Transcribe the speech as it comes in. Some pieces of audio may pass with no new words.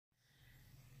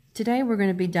Today we're going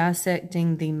to be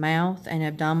dissecting the mouth and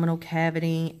abdominal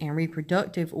cavity and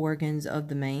reproductive organs of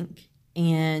the mink.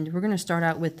 And we're going to start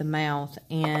out with the mouth.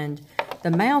 And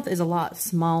the mouth is a lot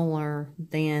smaller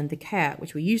than the cat,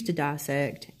 which we used to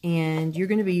dissect. And you're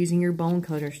going to be using your bone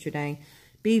cutters today.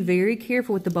 Be very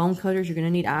careful with the bone cutters. You're going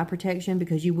to need eye protection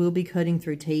because you will be cutting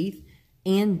through teeth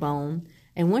and bone.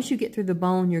 And once you get through the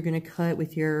bone, you're going to cut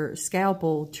with your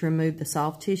scalpel to remove the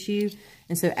soft tissue.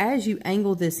 And so as you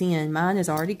angle this in, mine is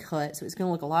already cut, so it's going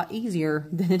to look a lot easier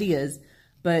than it is.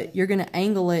 But you're going to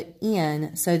angle it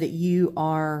in so that you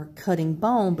are cutting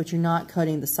bone, but you're not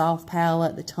cutting the soft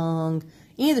palate, the tongue,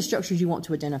 any of the structures you want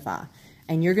to identify.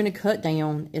 And you're going to cut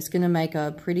down. It's going to make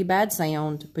a pretty bad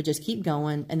sound, but just keep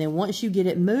going. And then once you get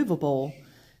it movable,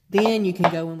 then you can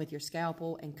go in with your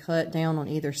scalpel and cut down on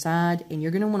either side. And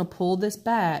you're going to want to pull this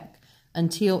back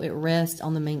until it rests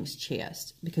on the mink's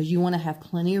chest, because you want to have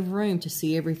plenty of room to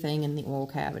see everything in the oral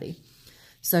cavity.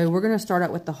 So we're going to start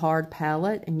out with the hard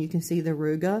palate, and you can see the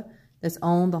ruga that's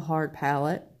on the hard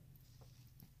palate.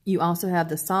 You also have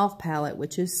the soft palate,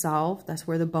 which is soft. That's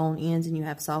where the bone ends, and you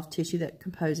have soft tissue that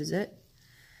composes it.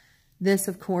 This,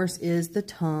 of course, is the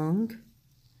tongue.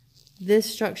 This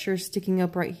structure sticking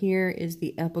up right here is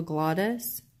the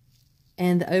epiglottis,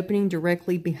 and the opening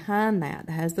directly behind that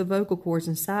has the vocal cords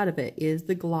inside of it is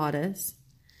the glottis.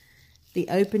 The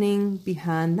opening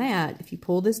behind that, if you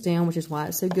pull this down, which is why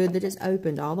it's so good that it's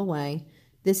opened all the way,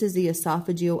 this is the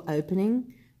esophageal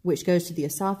opening, which goes to the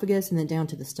esophagus and then down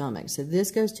to the stomach. So this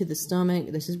goes to the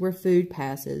stomach. This is where food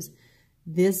passes.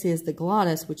 This is the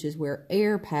glottis, which is where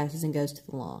air passes and goes to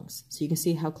the lungs. So you can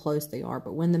see how close they are.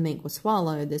 But when the mink was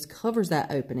swallowed, this covers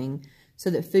that opening so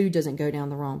that food doesn't go down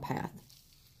the wrong path.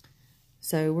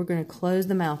 So we're going to close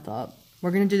the mouth up.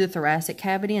 We're going to do the thoracic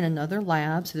cavity in another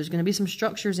lab. So there's going to be some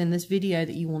structures in this video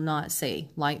that you will not see,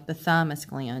 like the thymus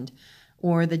gland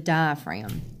or the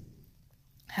diaphragm.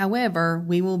 However,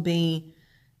 we will be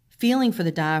feeling for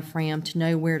the diaphragm to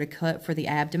know where to cut for the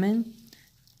abdomen.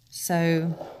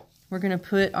 So we're going to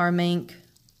put our mink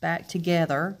back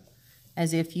together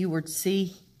as if you were to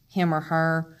see him or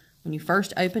her when you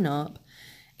first open up.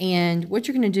 And what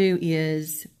you're going to do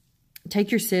is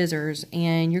take your scissors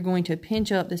and you're going to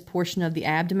pinch up this portion of the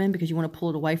abdomen because you want to pull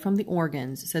it away from the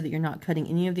organs so that you're not cutting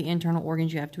any of the internal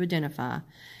organs you have to identify.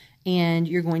 And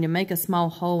you're going to make a small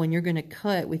hole and you're going to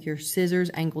cut with your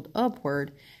scissors angled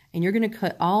upward. And you're going to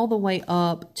cut all the way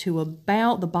up to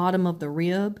about the bottom of the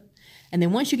rib. And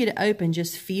then once you get it open,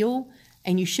 just feel,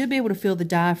 and you should be able to feel the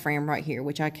diaphragm right here,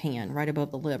 which I can, right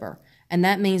above the liver. And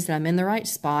that means that I'm in the right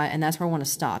spot, and that's where I want to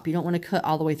stop. You don't want to cut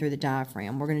all the way through the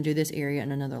diaphragm. We're going to do this area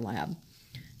in another lab.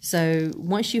 So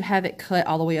once you have it cut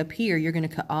all the way up here, you're going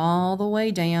to cut all the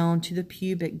way down to the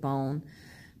pubic bone.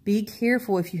 Be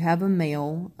careful if you have a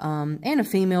male and a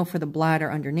female for the bladder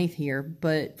underneath here,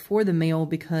 but for the male,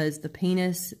 because the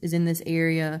penis is in this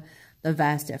area, the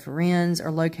vas deferens are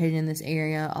located in this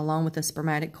area, along with the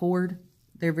spermatic cord.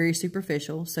 They're very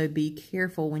superficial, so be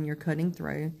careful when you're cutting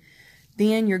through.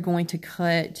 Then you're going to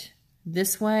cut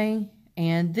this way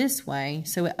and this way,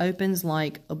 so it opens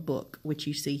like a book, which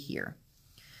you see here.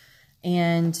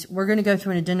 And we're going to go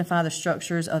through and identify the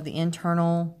structures of the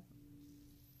internal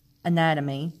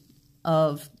anatomy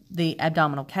of the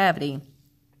abdominal cavity.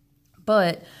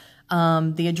 But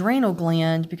the adrenal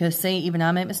gland, because see, even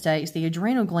I make mistakes, the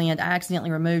adrenal gland I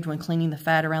accidentally removed when cleaning the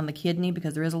fat around the kidney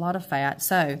because there is a lot of fat.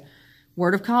 So,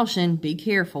 word of caution, be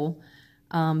careful.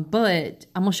 But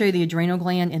I'm going to show you the adrenal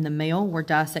gland in the male. We're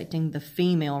dissecting the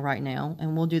female right now,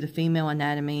 and we'll do the female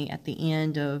anatomy at the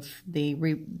end of the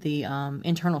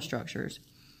internal structures.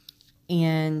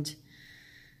 And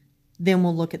then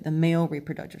we'll look at the male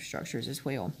reproductive structures as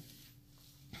well.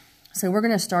 So we're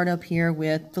going to start up here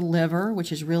with the liver,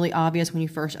 which is really obvious when you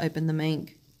first open the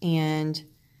mink, and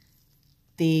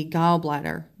the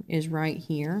gallbladder is right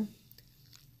here.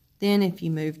 Then if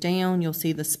you move down, you'll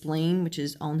see the spleen, which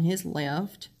is on his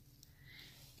left.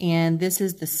 And this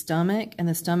is the stomach, and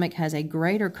the stomach has a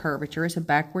greater curvature. It's a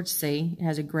backwards C. It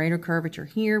has a greater curvature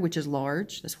here, which is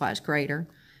large. That's why it's greater.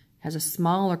 It has a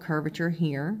smaller curvature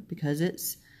here because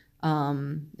it's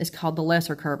called the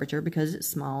lesser curvature because it's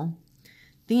small.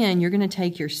 Then you're going to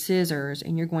take your scissors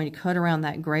and you're going to cut around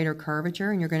that greater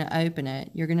curvature and you're going to open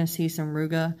it. You're going to see some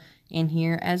ruga in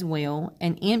here as well,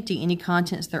 and empty any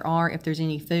contents there are if there's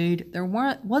any food. There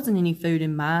wasn't any food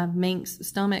in my mink's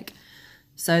stomach,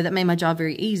 so that made my job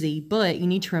very easy, but you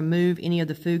need to remove any of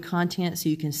the food content so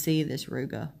you can see this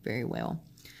ruga very well.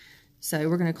 So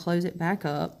we're going to close it back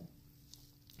up.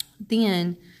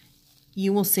 Then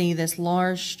you will see this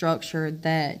large structure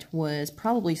that was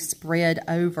probably spread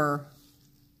over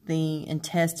the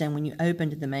intestine when you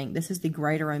opened the mink. This is the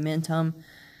greater omentum,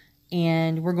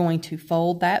 And we're going to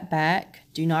fold that back.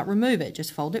 Do not remove it,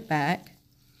 just fold it back.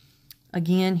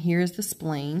 Again, here's the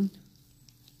spleen.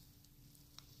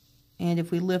 And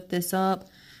if we lift this up,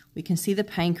 we can see the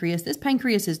pancreas. This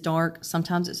pancreas is dark.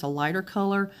 Sometimes it's a lighter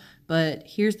color, but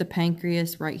here's the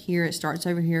pancreas right here. It starts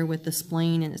over here with the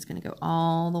spleen, and it's going to go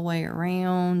all the way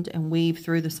around and weave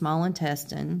through the small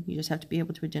intestine. You just have to be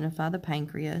able to identify the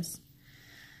pancreas.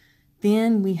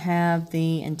 Then we have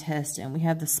the intestine. We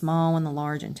have the small and the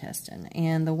large intestine.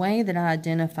 And the way that I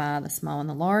identify the small and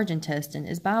the large intestine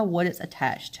is by what it's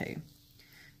attached to.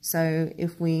 So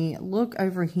if we look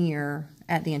over here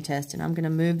at the intestine, I'm going to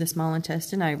move the small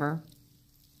intestine over.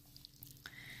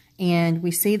 And we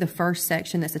see the first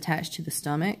section that's attached to the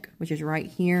stomach, which is right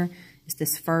here. It's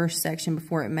this first section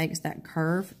before it makes that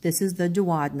curve. This is the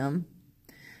duodenum.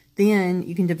 Then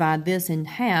you can divide this in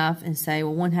half and say,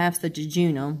 well, 1/2 is the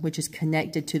jejunum, which is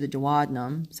connected to the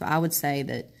duodenum. So I would say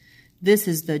that this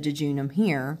is the jejunum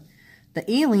here. The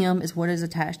ileum is what is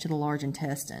attached to the large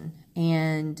intestine.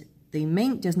 And the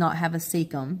mink does not have a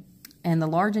cecum. And the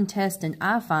large intestine,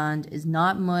 I find, is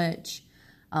not much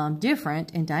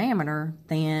different in diameter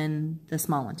than the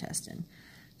small intestine.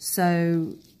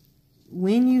 So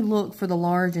when you look for the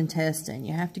large intestine,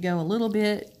 you have to go a little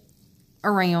bit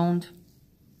around.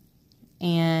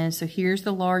 And so here's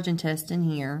the large intestine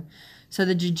here. So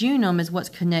the jejunum is what's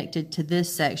connected to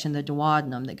this section, the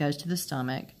duodenum, that goes to the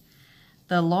stomach.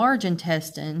 The large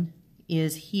intestine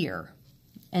is here.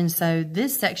 And so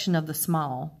this section of the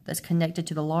small that's connected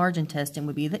to the large intestine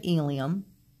would be the ileum.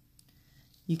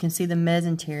 You can see the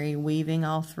mesentery weaving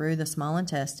all through the small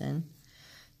intestine.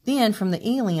 Then from the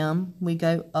ileum, we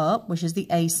go up, which is the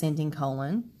ascending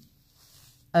colon,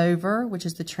 over, which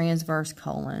is the transverse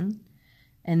colon,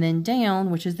 and then down,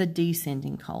 which is the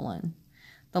descending colon.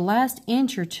 The last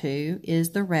inch or two is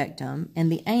the rectum, and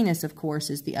the anus, of course,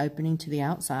 is the opening to the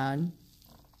outside.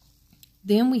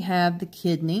 Then we have the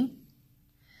kidney,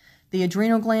 the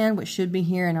adrenal gland, which should be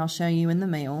here, and I'll show you in the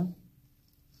male.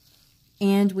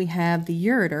 And we have the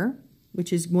ureter,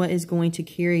 which is what is going to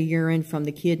carry urine from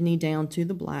the kidney down to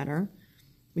the bladder,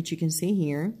 which you can see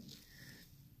here.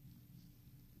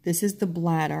 This is the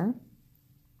bladder.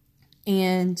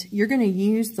 And you're going to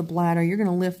use the bladder, you're going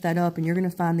to lift that up, and you're going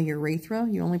to find the urethra.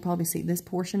 You only probably see this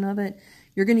portion of it.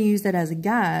 You're going to use that as a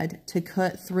guide to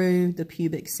cut through the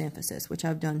pubic symphysis, which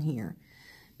I've done here.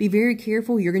 Be very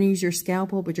careful. You're going to use your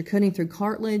scalpel, but you're cutting through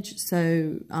cartilage,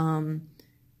 so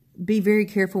be very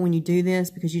careful when you do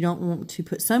this because you don't want to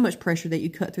put so much pressure that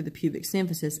you cut through the pubic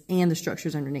symphysis and the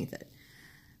structures underneath it.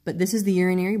 But this is the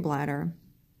urinary bladder.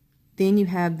 Then you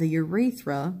have the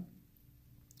urethra,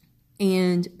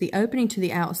 and the opening to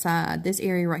the outside, this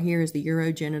area right here is the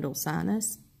urogenital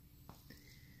sinus.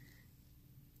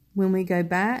 When we go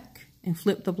back and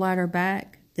flip the bladder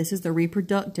back, this is the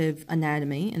reproductive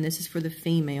anatomy, and this is for the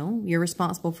female. You're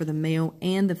responsible for the male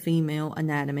and the female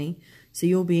anatomy. So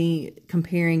you'll be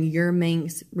comparing your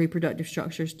mink's reproductive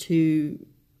structures to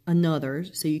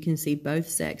another's, so you can see both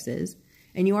sexes,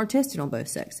 and you are tested on both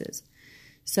sexes.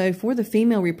 So for the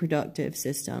female reproductive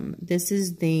system, this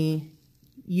is the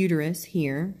uterus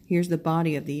here. Here's the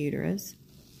body of the uterus.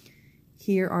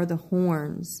 Here are the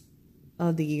horns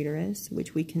of the uterus,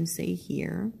 which we can see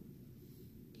here.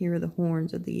 Here are the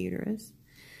horns of the uterus.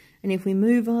 And if we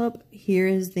move up, here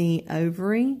is the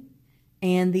ovary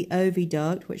and the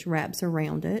oviduct, which wraps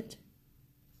around it.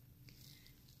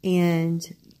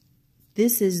 And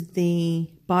this is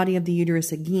the body of the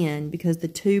uterus again, because the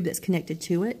tube that's connected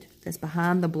to it, that's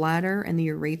behind the bladder and the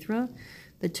urethra,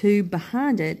 the tube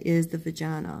behind it is the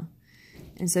vagina.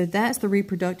 And so that's the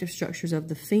reproductive structures of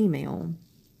the female.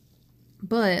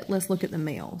 But let's look at the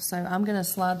male. So I'm going to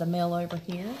slide the male over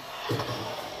here.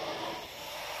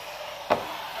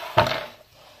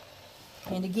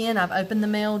 And again, I've opened the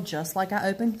male just like I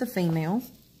opened the female.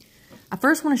 I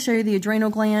first want to show you the adrenal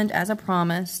gland as I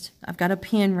promised. I've got a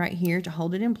pin right here to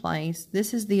hold it in place.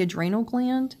 This is the adrenal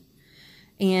gland.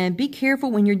 And be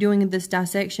careful when you're doing this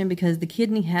dissection because the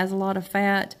kidney has a lot of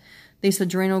fat. This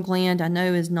adrenal gland I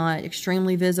know is not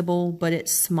extremely visible, but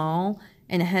it's small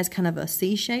and it has kind of a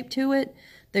C shape to it.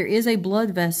 There is a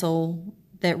blood vessel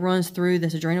that runs through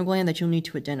this adrenal gland that you'll need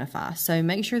to identify. So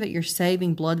make sure that you're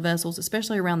saving blood vessels,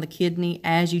 especially around the kidney,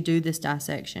 as you do this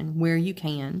dissection where you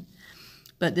can.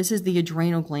 But this is the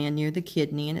adrenal gland near the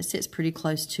kidney, and it sits pretty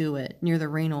close to it, near the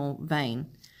renal vein.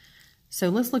 So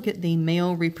let's look at the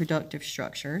male reproductive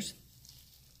structures.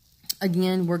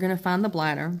 Again, we're going to find the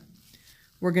bladder.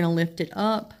 We're going to lift it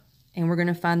up, and we're going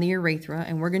to find the urethra,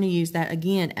 and we're going to use that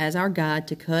again as our guide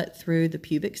to cut through the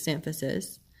pubic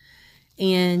symphysis.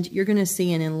 And you're going to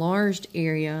see an enlarged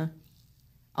area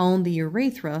on the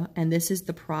urethra, and this is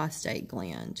the prostate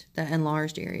gland, that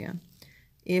enlarged area.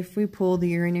 If we pull the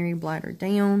urinary bladder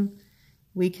down,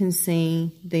 we can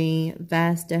see the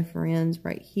vas deferens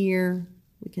right here.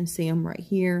 We can see them right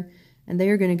here. And they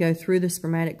are going to go through the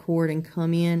spermatic cord and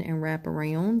come in and wrap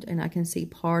around. And I can see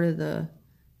part of the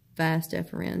vas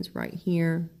deferens right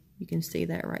here. You can see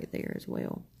that right there as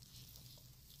well.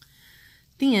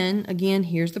 Then, again,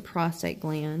 here's the prostate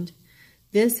gland.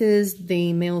 This is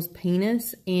the male's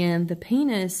penis, and the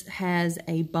penis has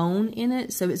a bone in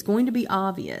it, so it's going to be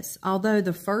obvious. Although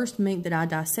the first mink that I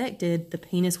dissected, the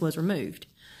penis was removed.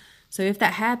 So if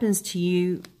that happens to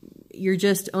you, you're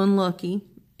just unlucky,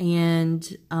 and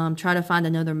try to find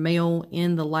another male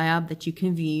in the lab that you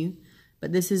can view.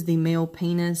 But this is the male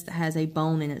penis that has a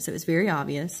bone in it, so it's very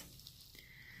obvious.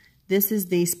 This is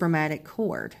the spermatic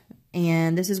cord,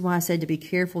 and this is why I said to be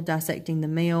careful dissecting the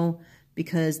male,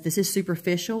 because this is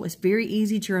superficial. It's very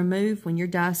easy to remove when you're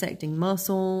dissecting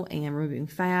muscle and removing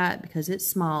fat because it's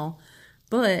small.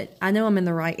 But I know I'm in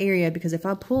the right area because if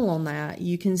I pull on that,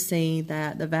 you can see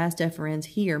that the vas deferens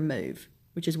here move,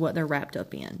 which is what they're wrapped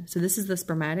up in. So this is the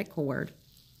spermatic cord.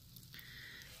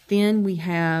 Then we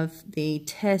have the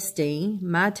testy.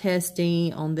 My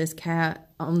testy on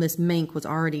this mink was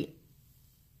already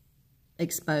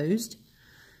exposed.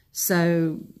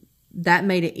 So that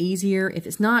made it easier. If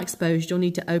it's not exposed, you'll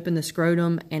need to open the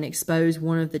scrotum and expose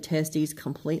one of the testes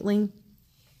completely.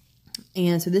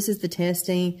 And so this is the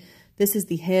testy. This is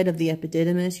the head of the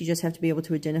epididymis. You just have to be able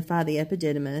to identify the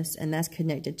epididymis, and that's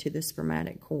connected to the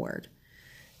spermatic cord.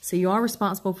 So you are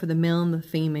responsible for the male and the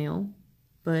female,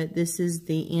 but this is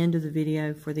the end of the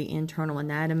video for the internal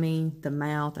anatomy, the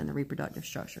mouth, and the reproductive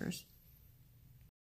structures.